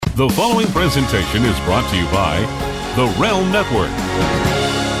The following presentation is brought to you by The Realm Network.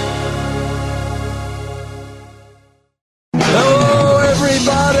 Hello,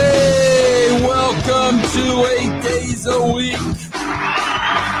 everybody! Welcome to 8 Days a Week.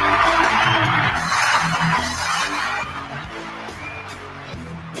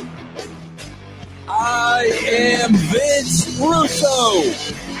 I am Vince Russo.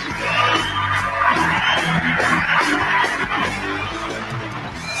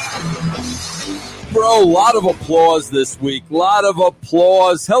 Bro, a lot of applause this week. A lot of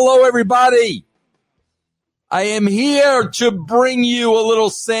applause. Hello, everybody. I am here to bring you a little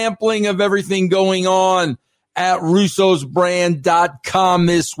sampling of everything going on at russosbrand.com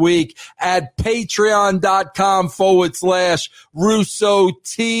this week, at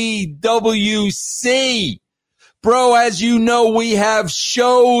patreon.com/RussoTWC. Bro, as you know, we have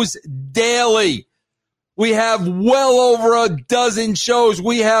shows daily. We have well over a dozen shows.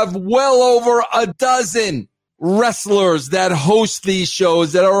 We have well over a dozen wrestlers that host these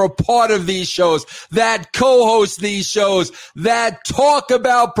shows, that are a part of these shows, that co-host these shows, that talk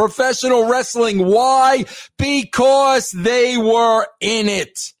about professional wrestling. Why? Because they were in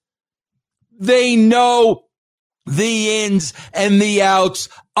it. They know the ins and the outs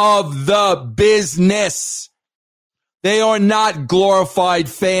of the business. They are not glorified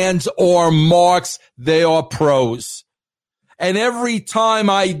fans or marks. They are pros. And every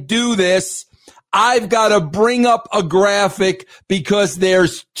time I do this, I've got to bring up a graphic because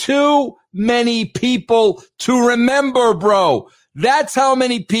there's too many people to remember, bro. That's how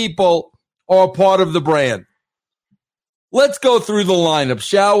many people are part of the brand. Let's go through the lineup,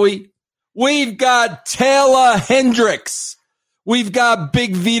 shall we? We've got Taylor Hendricks. We've got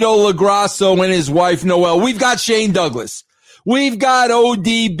Big Vito LaGrasso and his wife, Noelle. We've got Shane Douglas. We've got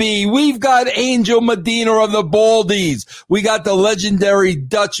ODB. We've got Angel Medina of the Baldies. We got the legendary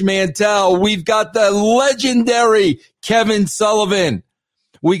Dutch Mantel. We've got the legendary Kevin Sullivan.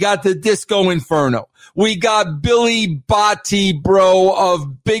 We got the Disco Inferno. We got Billy Botti, bro,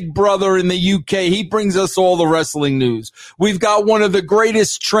 of Big Brother in the UK. He brings us all the wrestling news. We've got one of the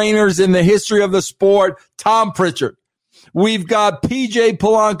greatest trainers in the history of the sport, Tom Pritchard. We've got PJ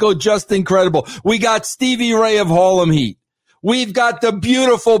Polanco, just incredible. We got Stevie Ray of Harlem Heat. We've got the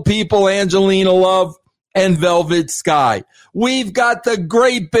beautiful people, Angelina Love and Velvet Sky. We've got the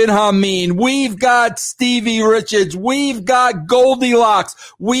great Ben Hameen. We've got Stevie Richards. We've got Goldilocks.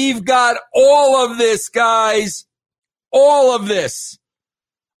 We've got all of this, guys. All of this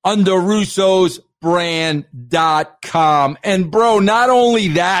under russosbrand.com. And bro, not only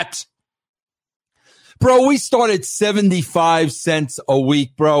that, bro, we started 75 cents a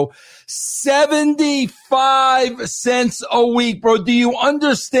week, bro. 75 cents a week, bro. Do you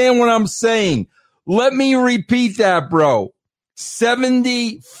understand what I'm saying? Let me repeat that, bro.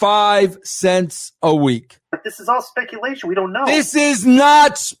 75 cents a week. But this is all speculation. We don't know. This is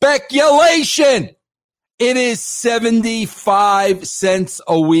not speculation. It is 75 cents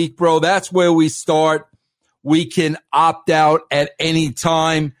a week, bro. That's where we start. We can opt out at any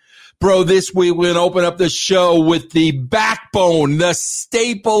time. Bro, this week we're going to open up the show with the backbone, the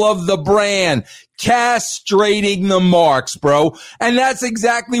staple of the brand, castrating the marks, bro. And that's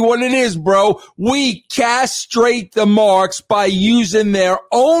exactly what it is, bro. We castrate the marks by using their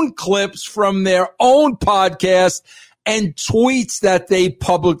own clips from their own podcast and tweets that they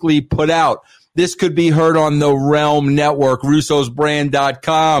publicly put out. This could be heard on the Realm Network,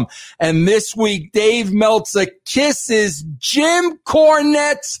 russosbrand.com. And this week, Dave Meltzer kisses Jim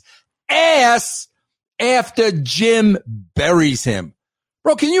Cornette's ass after Jim buries him.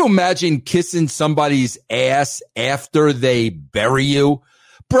 Bro, can you imagine kissing somebody's ass after they bury you?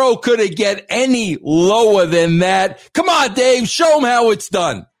 Bro, could it get any lower than that? Come on, Dave, show him how it's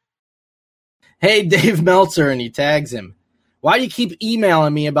done. Hey, Dave Meltzer, and he tags him. Why do you keep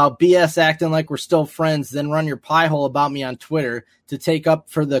emailing me about BS acting like we're still friends, then run your pie hole about me on Twitter to take up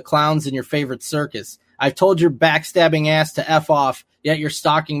for the clowns in your favorite circus? I've told your backstabbing ass to F off, yet you're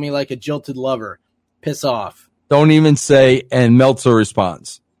stalking me like a jilted lover. Piss off. Don't even say, and Meltzer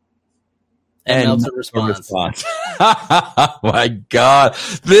responds. And Meltzer responds. Oh, my God.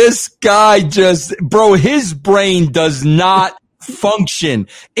 This guy just, bro, his brain does not function.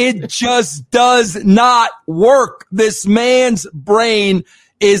 It just does not work. This man's brain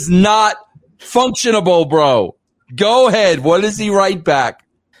is not functionable, bro. Go ahead. What does he write back?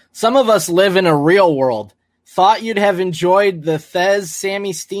 Some of us live in a real world. Thought you'd have enjoyed the Thez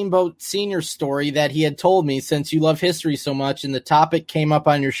Sammy Steamboat Sr. story that he had told me since you love history so much and the topic came up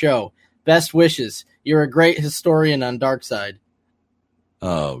on your show. Best wishes. You're a great historian on Darkside.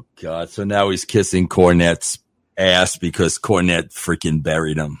 Oh, God. So now he's kissing Cornette's ass because Cornette freaking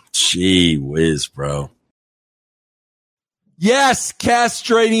buried him. Gee whiz, bro. Yes,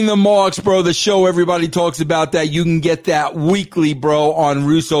 castrating the marks, bro. The show, everybody talks about that. You can get that weekly, bro, on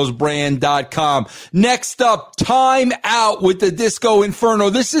russosbrand.com. Next up, Time Out with the Disco Inferno.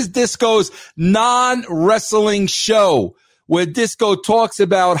 This is Disco's non-wrestling show where Disco talks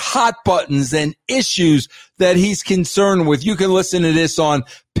about hot buttons and issues that he's concerned with. You can listen to this on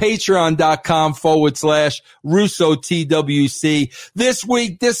patreon.com/RussoTWC. This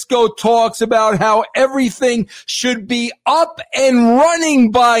week, Disco talks about how everything should be up and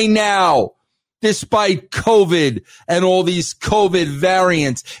running by now. Despite COVID and all these COVID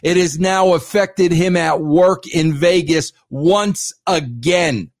variants, it has now affected him at work in Vegas once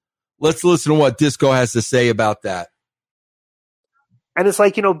again. Let's listen to what Disco has to say about that. And it's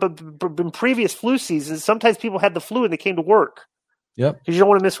like, but in previous flu seasons, sometimes people had the flu and they came to work. Yep. Because you don't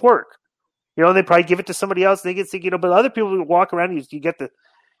want to miss work. And they probably give it to somebody else and they get sick, but other people who walk around, you get the,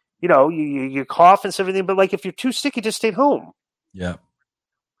 you cough and everything. But like if you're too sick, you just stay home. Yeah.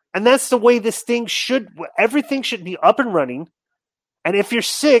 And that's the way this thing everything should be up and running. And if you're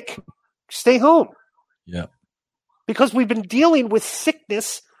sick, stay home. Yeah. Because we've been dealing with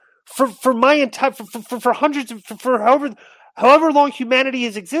sickness for my entire, for hundreds of, for however long humanity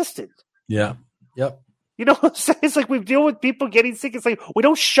has existed. Yeah. Yep. You know what I'm saying? It's like we deal with people getting sick. It's like we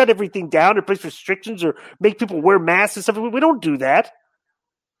don't shut everything down or place restrictions or make people wear masks and stuff. We don't do that.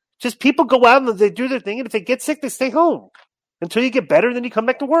 Just people go out and they do their thing, and if they get sick, they stay home until you get better, and then you come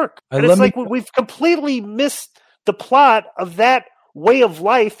back to work. And it's like we've completely missed the plot of that way of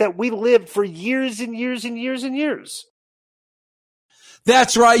life that we lived for years and years and years and years.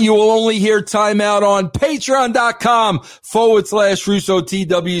 That's right. You will only hear Time Out on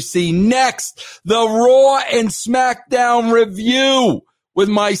patreon.com/RussoTWC. Next, the Raw and SmackDown review with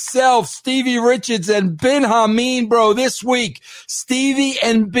myself, Stevie Richards, and Ben Hameen, bro. This week, Stevie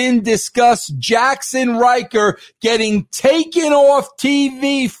and Ben discuss Jackson Riker getting taken off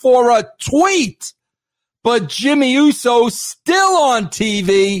TV for a tweet, but Jimmy Uso still on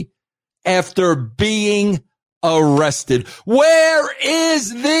TV after being arrested. Where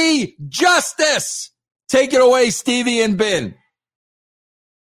is the justice? Take it away, Stevie and Ben.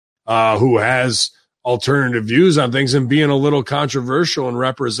 Who has alternative views on things and being a little controversial and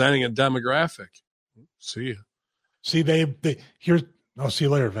representing a demographic. See you. See, here's, I'll see you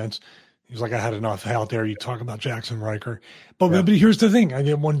later, Vince. He's like, I had enough out there. You talk about Jackson Riker. But here's the thing. I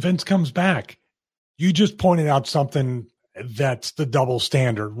mean, when Vince comes back, you just pointed out something that's the double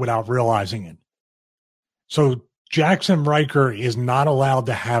standard without realizing it. So Jackson Riker is not allowed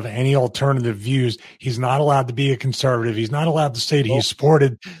to have any alternative views. He's not allowed to be a conservative. He's not allowed to say that he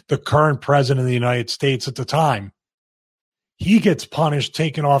supported the current president of the United States at the time. He gets punished,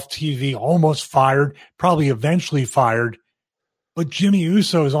 taken off TV, almost fired, probably eventually fired. But Jimmy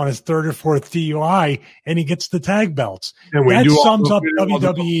Uso is on his third or fourth DUI, and he gets the tag belts. And that sums up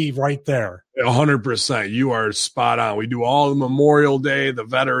WWE right there. 100%. You are spot on. We do all the Memorial Day, the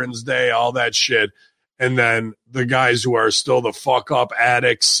Veterans Day, all that shit. And then the guys who are still the fuck up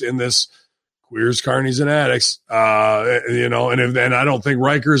addicts in this queers, carnies, and addicts, and I don't think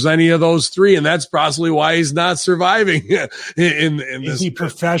Riker's any of those three, and that's possibly why he's not surviving. Is he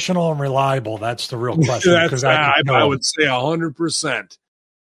professional and reliable? That's the real question. I would say 100%.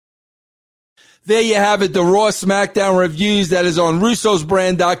 There you have it, the Raw SmackDown reviews. That is on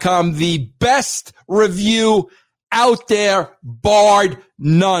russosbrand.com. The best review out there, barred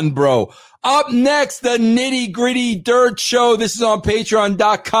none, bro. Up next, the Nitty Gritty Dirt Show. This is on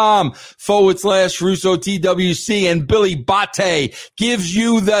patreon.com/RussoTWC, and Billy Bate gives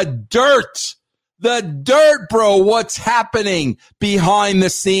you the dirt. The dirt, bro. What's happening behind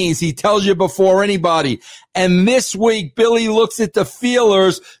the scenes? He tells you before anybody. And this week, Billy looks at the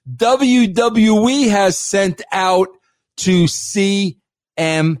feelers WWE has sent out to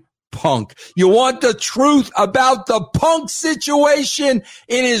CM Punk. You want the truth about the Punk situation?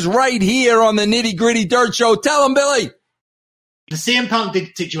 It is right here on the Nitty Gritty Dirt Show. Tell him, Billy. The CM Punk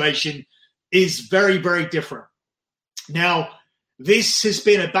situation is very, very different. Now, this has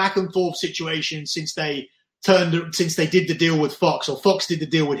been a back and forth situation since they did the deal with Fox, or Fox did the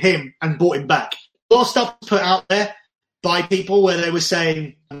deal with him and brought him back. A lot of stuff was put out there by people where they were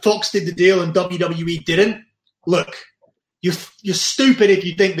saying Fox did the deal and WWE didn't. Look, you're stupid if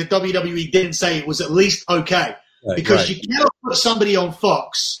you think that WWE didn't say it was at least okay. Because you cannot put somebody on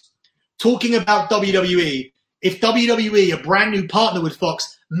Fox talking about WWE if WWE, a brand new partner with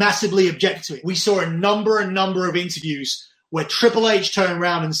Fox, massively objected to it. We saw a number of interviews where Triple H turned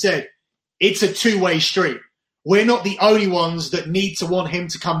around and said, it's a two-way street. We're not the only ones that need to want him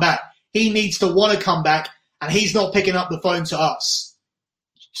to come back. He needs to want to come back, and he's not picking up the phone to us.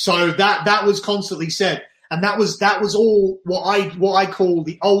 So that was constantly said, and that was all what I call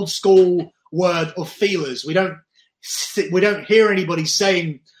the old school word of feelers. We don't hear anybody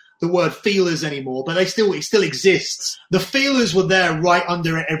saying the word feelers anymore, but it still exists. The feelers were there right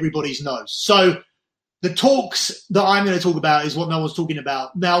under everybody's nose. So the talks that I'm going to talk about is what no one's talking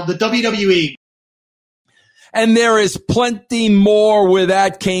about. Now, the WWE. And there is plenty more where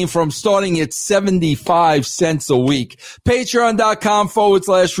that came from, starting at 75 cents a week.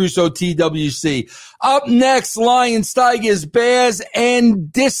 Patreon.com/Russo TWC. Up next, Lions, Tigers, Bears,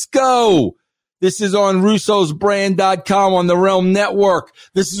 and Disco. This is on russosbrand.com on the Realm Network.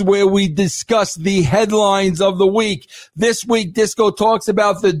 This is where we discuss the headlines of the week. This week, Disco talks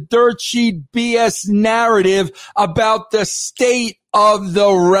about the dirt sheet BS narrative about the state of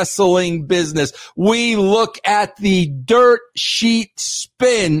the wrestling business. We look at the dirt sheet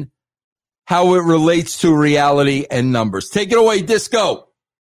spin, how it relates to reality and numbers. Take it away, Disco.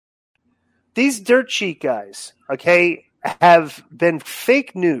 These dirt sheet guys, okay, have been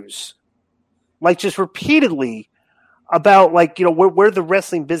fake news, like just repeatedly about, like, you know, where the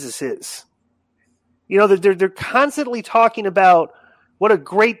wrestling business is. You know, they're constantly talking about what a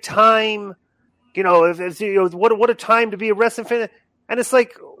great time, you know, if you know, what a time to be a wrestling fan. And it's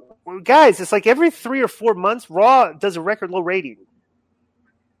like, guys, it's like every 3 or 4 months, Raw does a record low rating.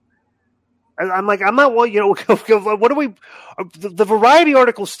 And I'm like, I'm not, well, you know, what do we? The Variety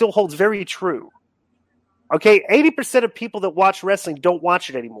article still holds very true. Okay, 80% of people that watch wrestling don't watch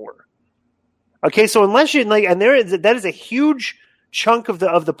it anymore. Okay, so unless you like, and that is a huge chunk of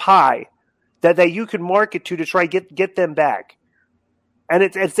the pie that you can market to try get them back,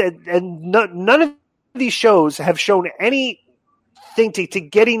 and none of these shows have shown anything to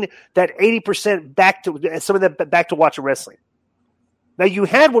getting that 80% back to some of that back to watching wrestling. Now you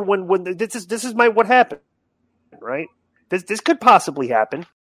had when this is what happened, right? This could possibly happen.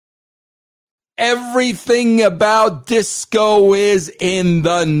 Everything about Disco is in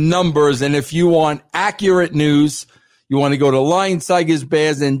the numbers. And if you want accurate news, you want to go to Lions, Tigers,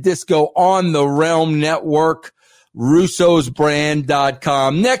 Bears, and Disco on the Realm Network,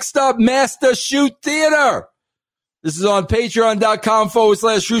 russosbrand.com. Next up, Master Shoot Theater. This is on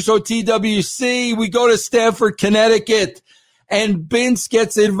patreon.com/Russo TWC. We go to Stamford, Connecticut, and Vince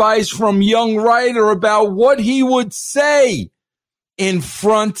gets advice from young writer about what he would say in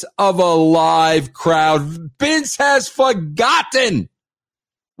front of a live crowd. Vince has forgotten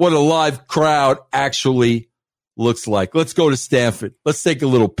what a live crowd actually looks like. Let's go to Stanford. Let's take a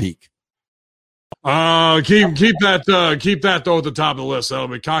little peek. Keep that though at the top of the list. That'll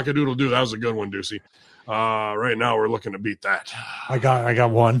be cock-a-doodle-doo. That was a good one, Deucey. Right now we're looking to beat that. I got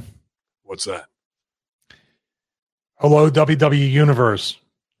one. What's that? Hello, WWE Universe.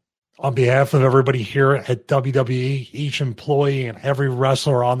 On behalf of everybody here at WWE, each employee and every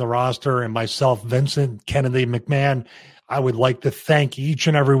wrestler on the roster, and myself, Vincent Kennedy McMahon, I would like to thank each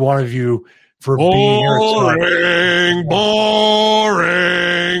and every one of you for being here tonight.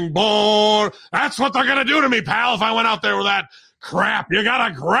 Boring. That's what they're going to do to me, pal, if I went out there with that crap. You got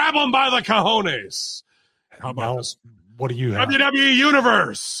to grab them by the cojones. How about this? What do you have? WWE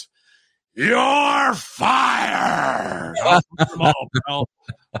Universe, you're fired. Small, pal.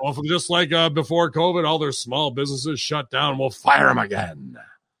 Well, just like before COVID, all their small businesses shut down. We'll fire them again.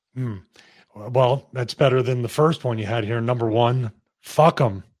 Well, that's better than the first one you had here. Number one, fuck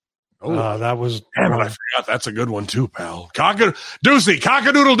them. Oh, that was. Damn it, I forgot. That's a good one too, pal. Deucey,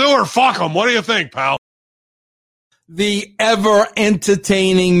 cock-a-doodle-doo or fuck them? What do you think, pal? The ever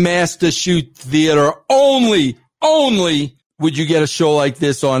entertaining Master Shoot Theater. Only would you get a show like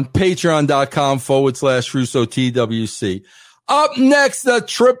this on patreon.com/Russo TWC. Up next, the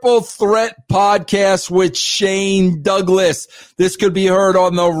Triple Threat Podcast with Shane Douglas. This could be heard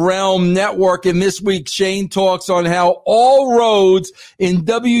on the Realm Network. And this week, Shane talks on how all roads in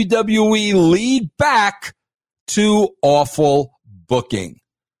WWE lead back to awful booking.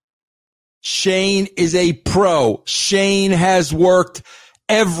 Shane is a pro. Shane has worked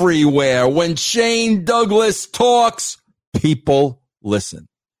everywhere. When Shane Douglas talks, people listen.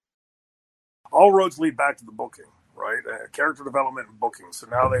 All roads lead back to the booking. Right, character development and booking. So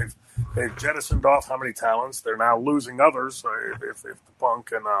now they've jettisoned off how many talents. They're now losing others. If the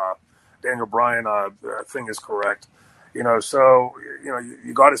Punk and Daniel Bryan thing is correct, you know. So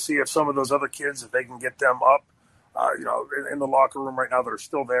you got to see if some of those other kids, if they can get them up, in the locker room right now that are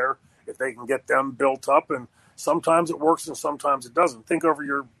still there, if they can get them built up. And sometimes it works and sometimes it doesn't. Think over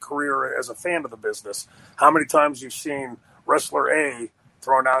your career as a fan of the business. How many times you've seen wrestler A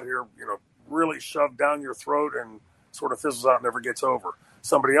thrown out here, really shoved down your throat and sort of fizzles out and never gets over.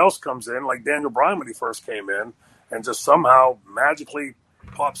 Somebody else comes in, like Daniel Bryan when he first came in, and just somehow magically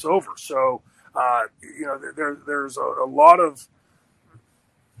pops over. So, there's a lot of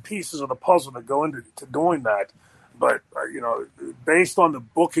pieces of the puzzle that go into doing that. But, based on the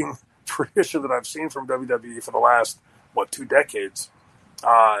booking tradition that I've seen from WWE for the last, 2 decades,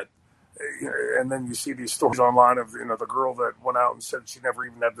 and then you see these stories online of, the girl that went out and said she never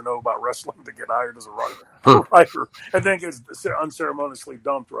even had to know about wrestling to get hired as a writer, and then gets unceremoniously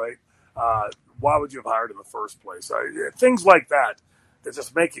dumped, right? Why would you have hired in the first place? Things like that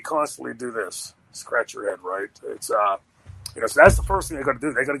just make you constantly do this, scratch your head, right? It's, so that's the first thing they got to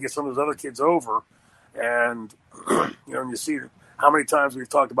do. They got to get some of those other kids over. And, and you see how many times we've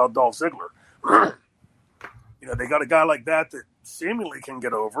talked about Dolph Ziggler. They got a guy like that seemingly can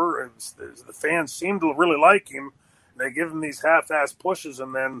get over. The fans seem to really like him. They give him these half-ass pushes,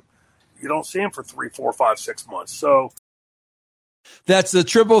 and then you don't see him for 3, 4, 5, 6 months. So that's the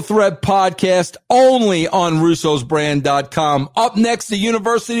Triple Threat Podcast only on Russo'sBrand.com. Up next, the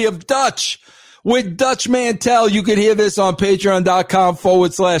University of Dutch with Dutch Mantel. You could hear this on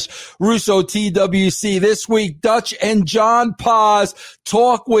patreon.com/RussoTWC. This week, Dutch and John Paz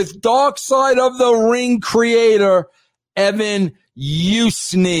talk with Dark Side of the Ring creator Evan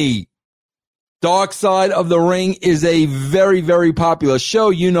Usney. Dark Side of the Ring is a very, very popular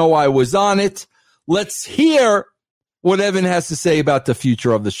show. I was on it. Let's hear what Evan has to say about the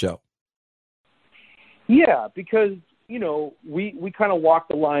future of the show. Yeah, because we kind of walk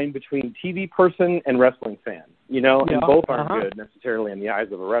the line between TV person and wrestling fan, and both aren't good necessarily in the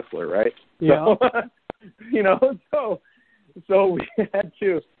eyes of a wrestler, right? Yeah. So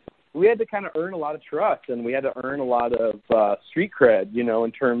we had to kind of earn a lot of trust, and we had to earn a lot of street cred,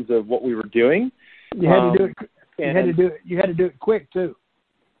 in terms of what we were doing. You had to do it. You had to do it quick too.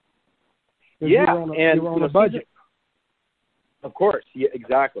 Yeah, you were on a budget. Of course, yeah,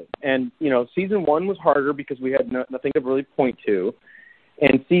 exactly. And, season 1 was harder because we had nothing to really point to.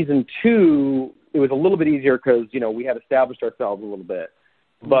 And season 2, it was a little bit easier because, we had established ourselves a little bit.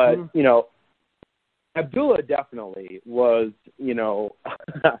 But, Abdullah definitely was, trying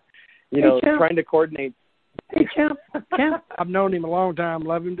to coordinate. Hey, Champ, I've known him a long time,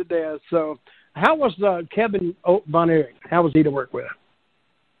 love him to death. So how was Kevin Von Erich? How was he to work with?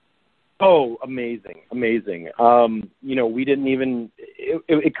 Oh, amazing. We didn't even,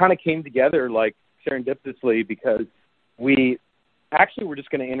 it kind of came together like serendipitously because we actually were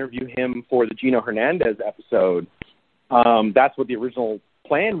just going to interview him for the Gino Hernandez episode. That's what the original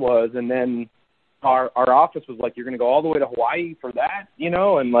plan was. And then our office was like, you're going to go all the way to Hawaii for that, and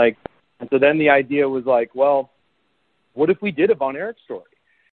so then the idea was like, well, what if we did a Von Erich story?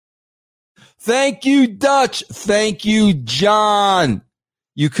 Thank you, Dutch. Thank you, John.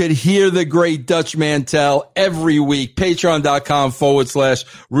 You could hear the great Dutch Mantel every week.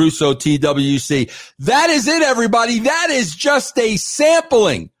 Patreon.com/RussoTWC. That is it, everybody. That is just a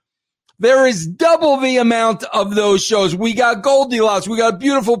sampling. There is double the amount of those shows. We got Goldilocks. We got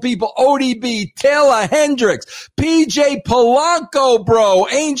Beautiful People, ODB, Taylor Hendricks, PJ Polanco, bro,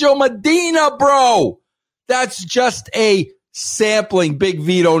 Angel Medina, bro. That's just a sampling. Big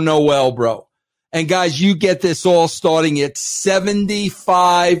Vito Noel, bro. And guys, you get this all starting at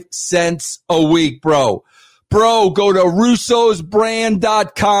 75 cents a week, bro. Bro, go to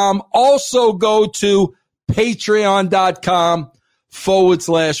Russo'sBrand.com. Also go to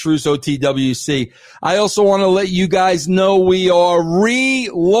Patreon.com/RussoTWC. I also want to let you guys know we are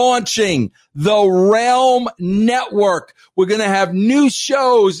relaunching the Realm Network. We're going to have new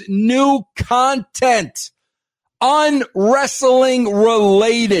shows, new content. Unwrestling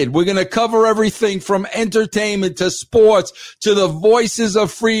related. We're going to cover everything from entertainment to sports to the voices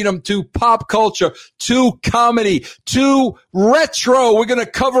of freedom to pop culture to comedy to retro. We're going to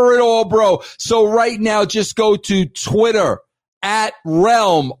cover it all, bro. So right now, just go to Twitter at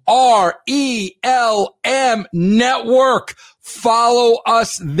Realm, RELM Network. Follow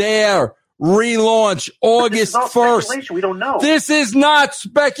us there. Relaunch August 1st. We don't know. This is not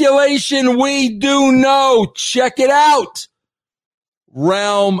speculation. We do know. Check it out.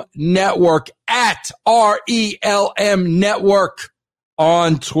 Realm Network at RELM Network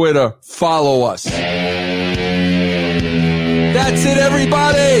on Twitter. Follow us. That's it,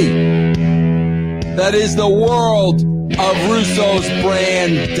 everybody. That is the world of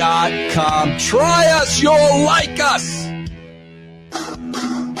Russo'sBrand.com. Try us. You'll like us.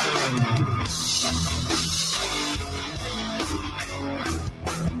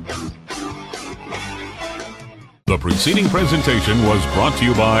 The preceding presentation was brought to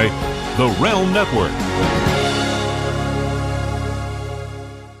you by the Realm Network.